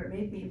granddaughter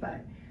made me,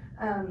 but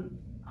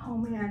oh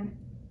man,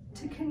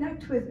 to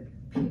connect with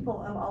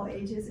people of all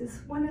ages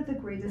is one of the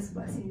greatest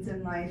blessings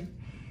in life.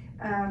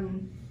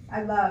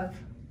 I love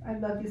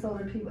these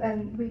older people,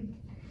 and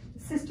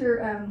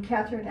Sister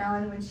Catherine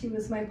Allen, when she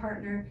was my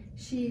partner,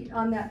 she,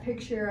 on that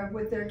picture of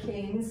with their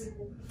canes,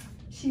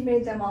 she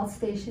made them all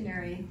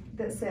stationery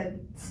that said,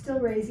 "Still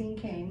raising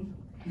Cain."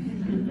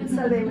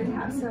 So they would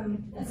have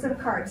some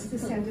cards to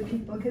send to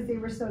people because they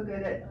were so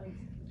good at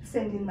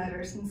sending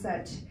letters and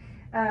such.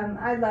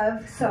 I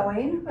love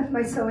sewing with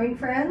my sewing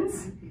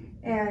friends,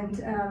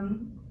 and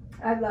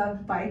I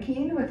love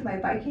biking with my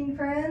biking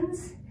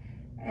friends,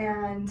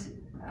 and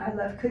I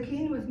love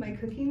cooking with my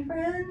cooking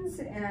friends.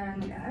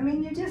 And I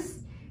mean, you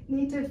just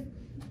need to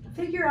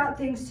figure out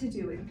things to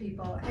do with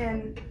people.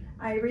 And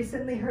I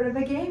recently heard of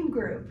a game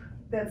group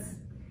that's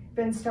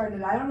been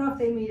started. I don't know if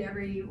they meet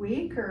every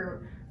week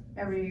or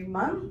every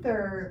month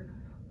or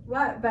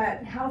what,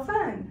 but how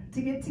fun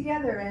to get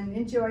together and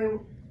enjoy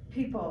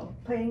people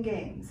playing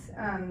games.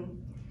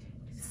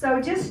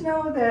 So just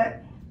know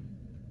that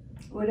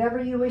whatever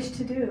you wish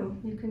to do,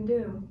 you can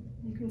do.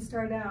 You can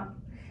start out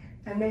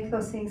and make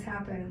those things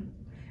happen.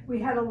 We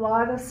had a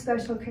lot of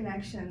special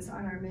connections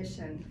on our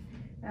mission.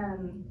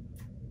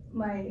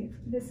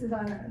 This is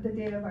on the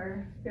day of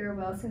our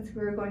farewell. Since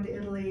we were going to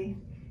Italy,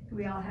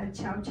 we all had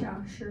chow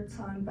chow shirts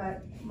on,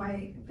 but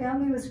my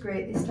family was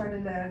great. They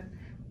started a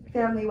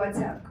family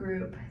WhatsApp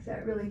group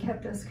that really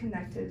kept us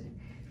connected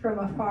from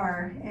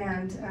afar,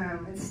 and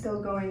it's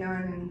still going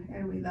on,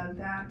 and we love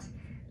that.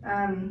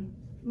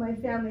 My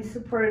family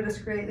supported us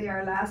greatly.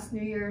 Our last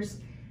New Year's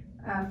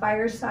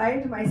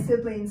fireside, my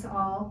siblings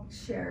all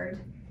shared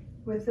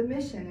with the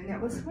mission, and it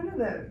was one of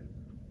a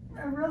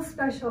real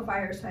special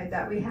fireside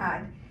that we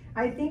had.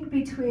 I think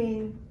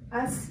between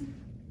us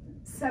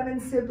 7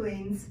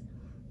 siblings,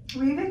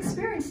 we've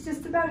experienced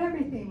just about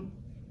everything.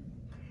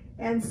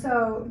 And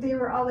so they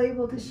were all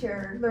able to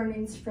share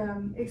learnings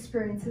from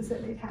experiences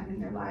that they've had in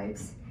their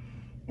lives.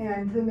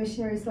 And the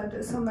missionaries loved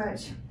it so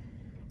much.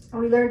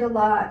 We learned a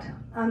lot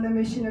on the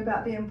mission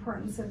about the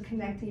importance of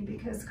connecting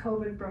because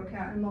COVID broke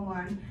out in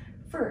Milan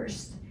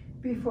first,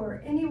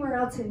 before anywhere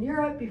else in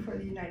Europe, before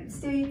the United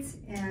States.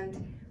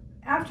 And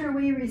after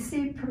we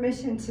received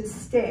permission to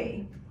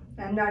stay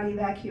and not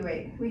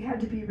evacuate, we had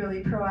to be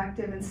really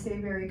proactive and stay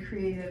very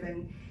creative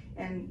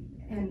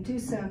and do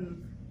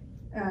some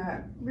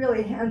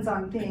really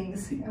hands-on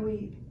things. And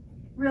we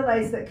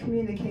realized that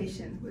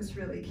communication was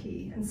really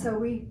key. And so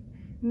we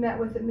met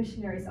with the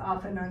missionaries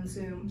often on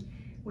Zoom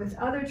with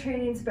other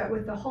trainings, but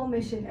with the whole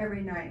mission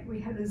every night. We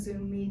had a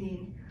Zoom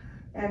meeting.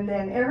 And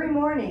then every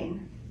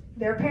morning,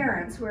 their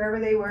parents, wherever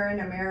they were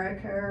in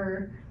America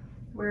or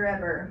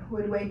wherever,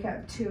 would wake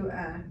up to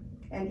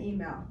an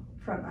email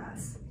from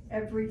us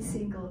every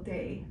single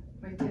day.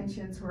 My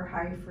tensions were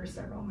high for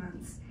several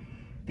months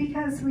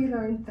because we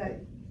learned that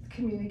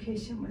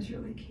communication was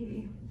really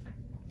key.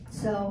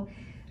 So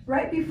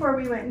right before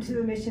we went into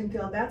the mission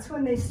field, that's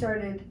when they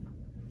started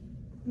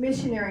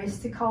missionaries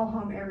to call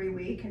home every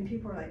week, and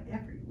people were like,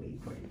 every week,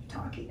 what are you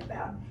talking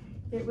about?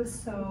 It was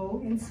so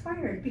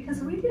inspired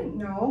because we didn't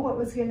know what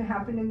was going to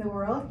happen in the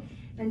world.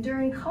 And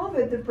during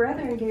COVID, the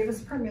brethren gave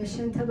us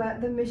permission to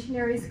let the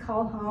missionaries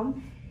call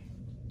home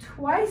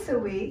twice a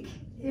week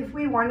if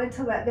we wanted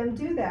to let them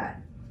do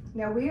that.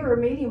 Now, we were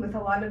meeting with a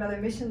lot of other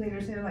mission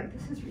leaders, and they're like,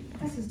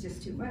 this is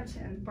just too much.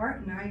 And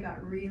Bart and I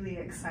got really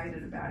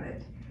excited about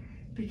it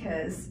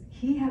because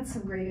he had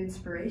some great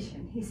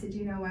inspiration. He said,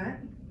 you know what?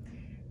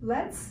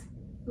 Let's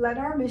let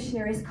our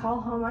missionaries call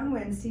home on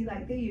Wednesday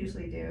like they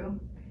usually do.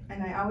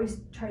 And I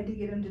always tried to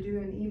get them to do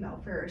an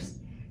email first.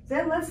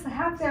 Then let's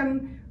have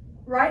them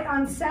write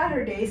on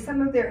Saturday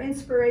some of their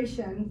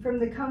inspiration from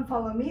the Come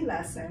Follow Me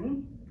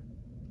lesson.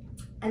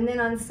 And then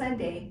on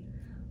Sunday,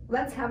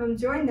 let's have them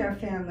join their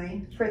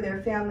family for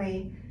their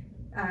family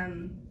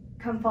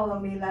Come Follow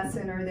Me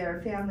lesson or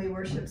their family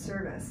worship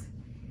service.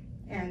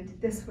 And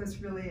this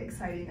was really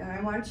exciting. And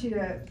I want you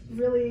to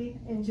really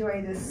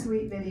enjoy this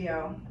sweet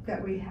video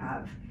that we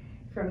have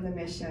from the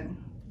mission.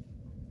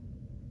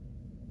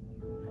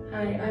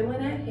 Hi, I'm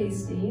Lynette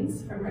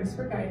Hastings from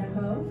Rexburg,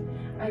 Idaho.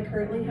 I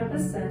currently have a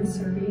son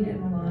serving in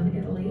Milan,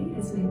 Italy.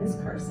 His name is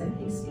Carson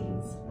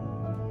Hastings.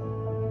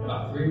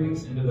 About 3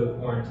 weeks into the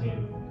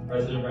quarantine,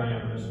 President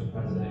Browning, our mission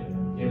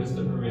president, gave us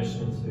the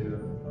permission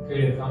to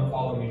create a Come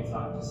Follow Me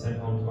talk to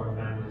send home to our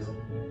families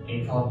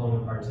and call home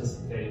and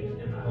participate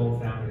in the Home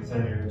Family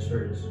Center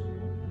church.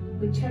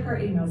 we check our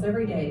emails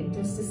every day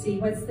just to see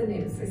what's the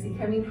news. Is he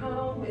coming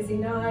home? Is he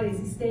not? Is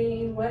he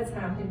staying? What's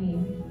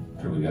happening?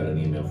 After we got an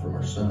email from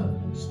our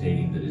son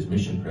stating that his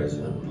mission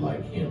president would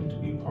like him to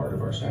be part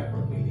of our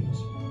sacrament meetings.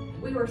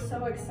 We were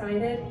so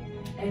excited,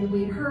 and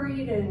we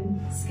hurried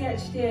and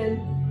sketched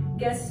in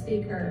guest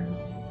speaker,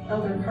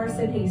 Elder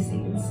Carson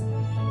Hastings.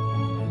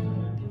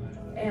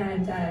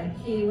 And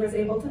he was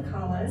able to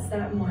call us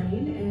that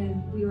morning,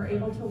 and we were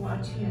able to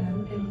watch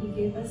him, and he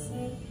gave us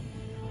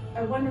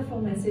a wonderful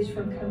message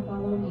from Come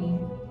Follow Me.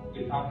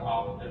 We talked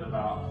often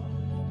about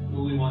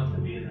who we want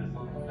to be in this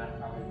life, and that's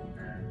how we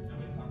prepare. And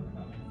we talked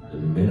about The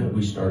minute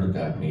we started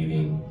that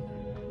meeting,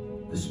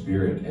 the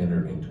Spirit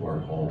entered into our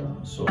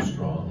home so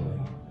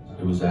strongly.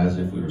 It was as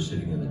if we were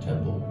sitting in the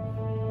temple.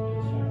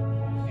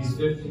 these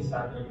 15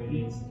 sacrament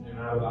meetings, and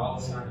out of all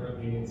the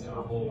sacrament meetings in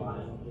our whole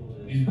life,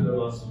 these were the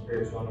most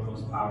spiritual and the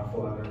most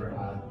powerful I've ever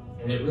had.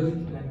 And it really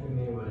connected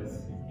me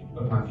with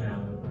my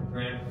family, my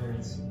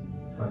grandparents,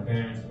 my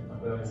parents, my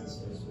brothers and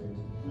sisters.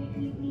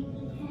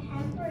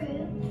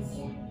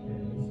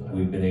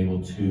 We've been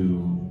able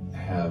to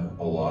have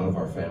a lot of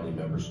our family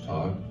members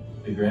talk.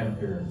 The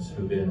grandparents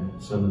have been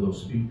some of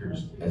those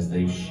speakers. As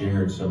they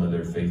shared some of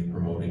their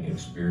faith-promoting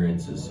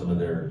experiences, some of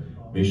their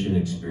mission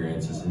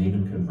experiences, and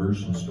even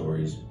conversion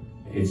stories.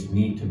 It's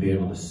neat to be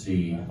able to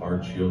see our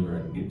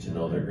children get to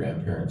know their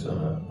grandparents on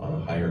a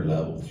higher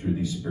level through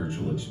these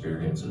spiritual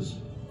experiences,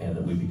 and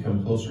that we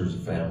become closer as a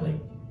family.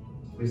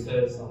 We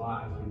say this a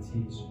lot as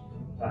we teach,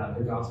 that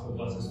the gospel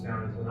blesses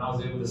families, and I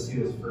was able to see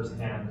this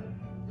firsthand.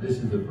 This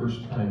is the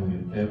first time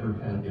we've ever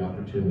had the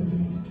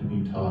opportunity to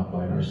be taught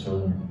by our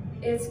son.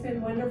 It's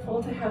been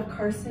wonderful to have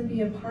Carson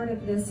be a part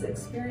of this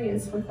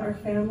experience with our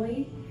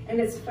family, and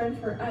it's fun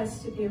for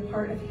us to be a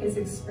part of his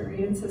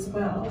experience as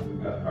well.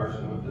 We've got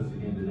Carson with us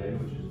again today,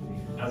 which is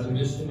neat. As a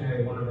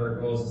missionary, one of our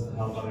goals is to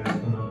help others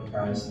come know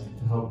Christ,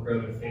 to help grow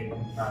their faith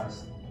in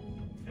Christ.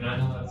 And I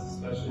know that's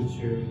especially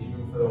true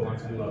even for the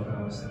ones we love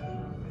most.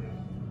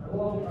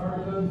 Hello,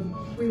 Carson.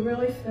 We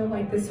really feel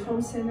like this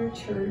home-centered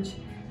church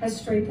has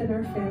strengthened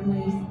our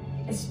families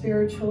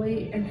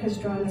spiritually and has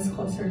drawn us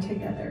closer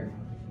together.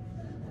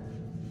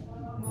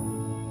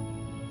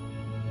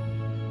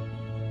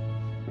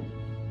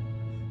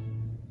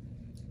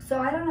 So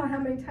I don't know how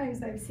many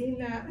times I've seen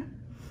that.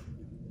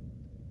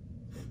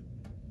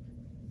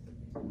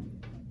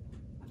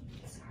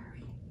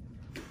 Sorry.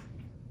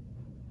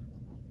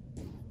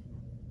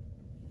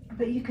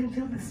 But you can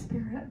feel the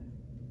Spirit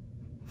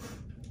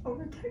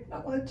over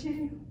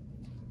technology.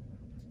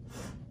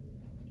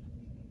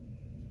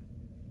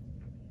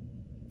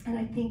 And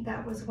I think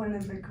that was one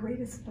of the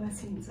greatest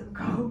blessings of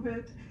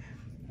COVID,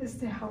 is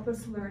to help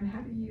us learn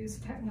how to use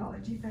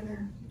technology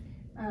better.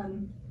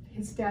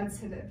 His dad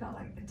said it felt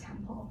like the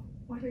temple.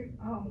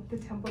 The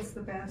temple's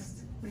the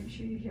best. Make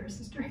sure you hear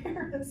Sister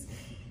Harris,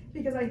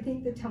 because I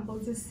think the temple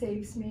just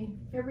saves me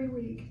every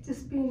week,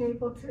 just being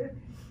able to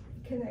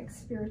connect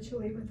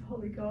spiritually with the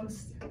Holy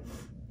Ghost.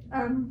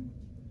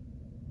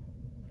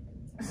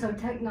 So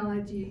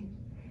technology,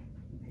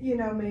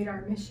 made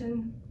our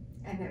mission,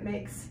 and it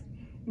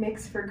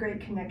makes for great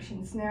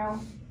connections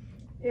now.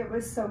 It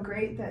was so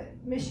great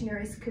that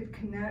missionaries could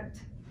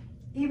connect.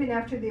 Even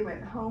after they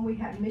went home, we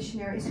had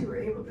missionaries who were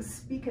able to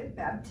speak at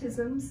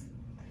baptisms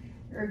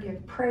or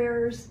give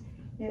prayers.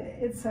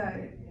 It's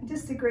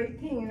just a great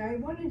thing, and I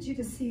wanted you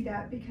to see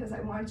that because I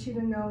want you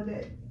to know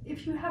that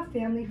if you have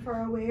family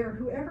far away or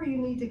whoever you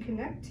need to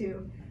connect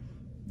to,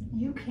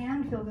 you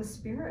can feel the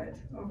Spirit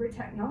over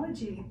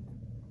technology.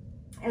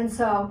 And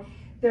so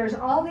there's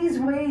all these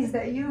ways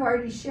that you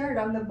already shared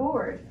on the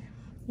board.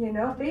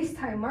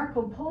 FaceTime,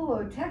 Marco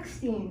Polo,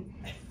 texting,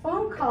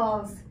 phone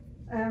calls,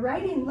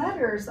 writing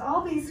letters,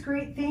 all these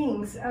great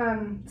things.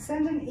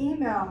 Send an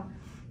email.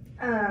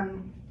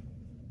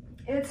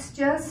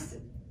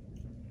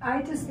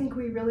 I just think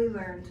we really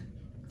learned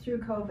through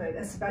COVID,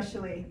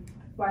 especially,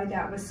 why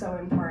that was so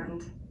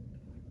important.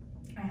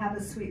 I have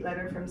a sweet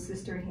letter from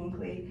Sister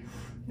Hinckley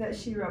that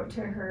she wrote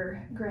to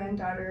her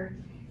granddaughter.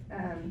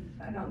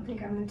 I don't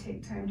think I'm going to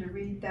take time to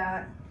read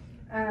that.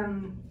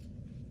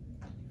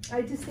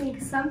 I just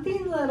think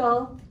something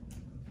little,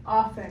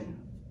 often,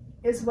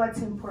 is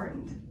what's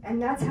important.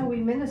 And that's how we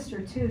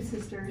minister too,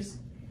 sisters.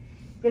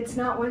 It's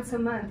not once a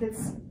month,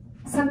 it's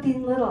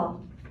something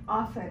little,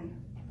 often.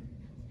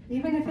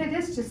 Even if it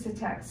is just a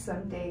text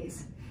some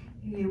days.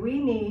 We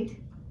need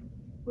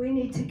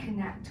to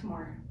connect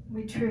more.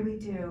 We truly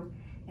do.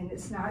 And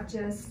it's not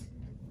just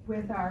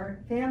with our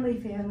family,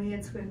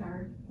 it's with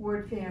our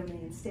word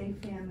family and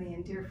stake family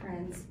and dear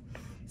friends.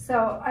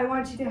 So I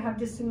want you to have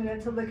just a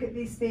minute to look at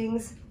these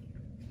things.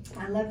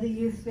 I love the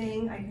youth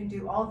thing. I can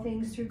do all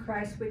things through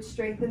Christ, which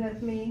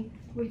strengtheneth me.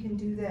 We can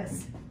do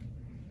this.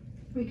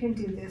 We can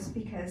do this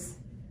because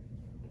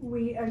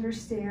we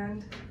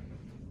understand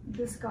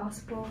this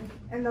gospel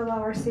and the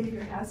love our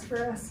Savior has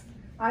for us.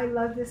 I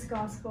love this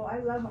gospel. I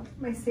love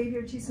my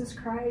Savior, Jesus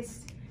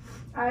Christ.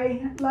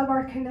 I love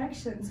our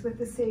connections with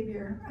the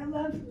Savior. I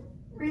love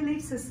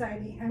Relief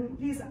Society. And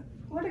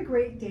what a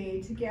great day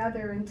to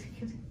gather and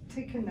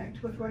to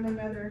connect with one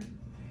another.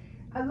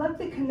 I love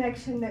the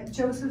connection that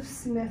Joseph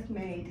Smith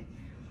made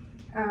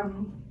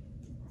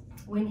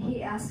when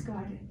he asked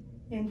God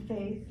in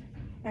faith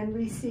and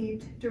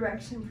received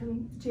direction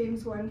from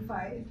James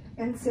 1:5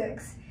 and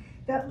 6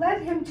 that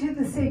led him to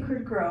the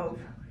sacred grove.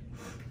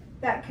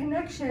 That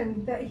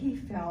connection that he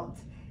felt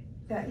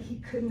that he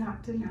could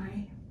not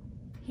deny.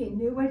 He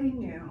knew what he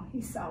knew.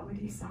 He saw what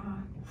he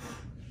saw.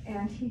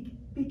 And he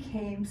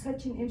became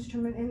such an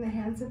instrument in the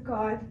hands of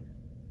God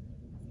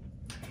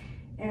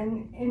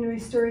and in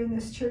restoring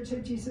this Church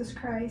of Jesus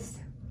Christ.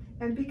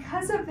 And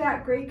because of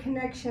that great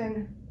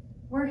connection,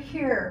 we're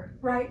here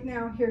right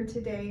now, here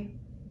today.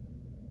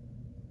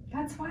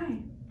 That's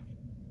why.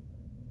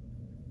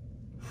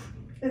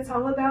 It's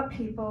all about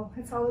people.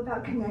 It's all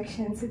about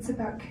connections. It's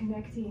about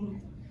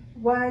connecting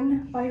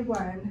one by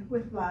one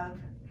with love.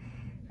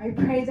 I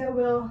pray that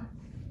we'll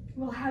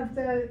have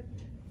the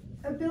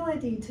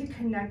ability to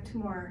connect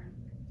more,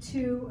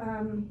 to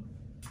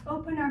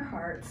open our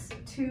hearts,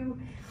 to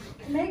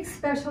make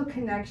special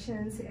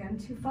connections, and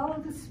to follow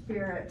the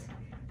spirit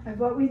of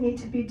what we need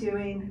to be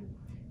doing.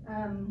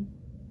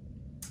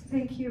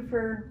 Thank you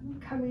for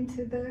coming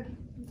to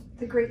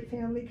the Great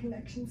Family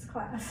Connections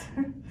class.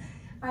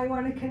 I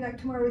want to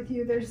connect more with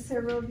you. There's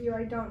several of you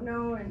I don't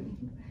know,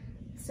 and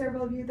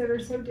several of you that are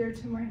so dear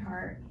to my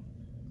heart.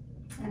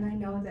 And I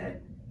know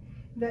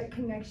that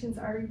connections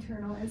are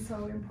eternal and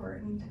so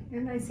important.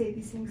 And I say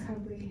these things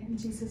humbly. In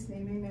Jesus'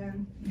 name,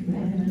 amen.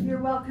 Amen.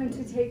 You're welcome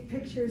to take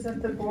pictures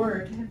of the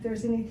board. If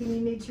there's anything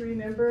you need to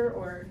remember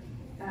or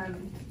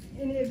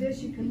any of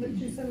this, you can look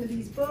through some of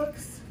these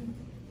books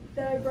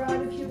that I brought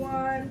if you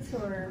want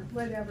or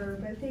whatever.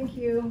 But thank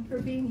you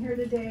for being here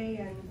today,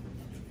 and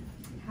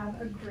have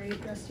a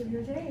great rest of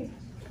your day.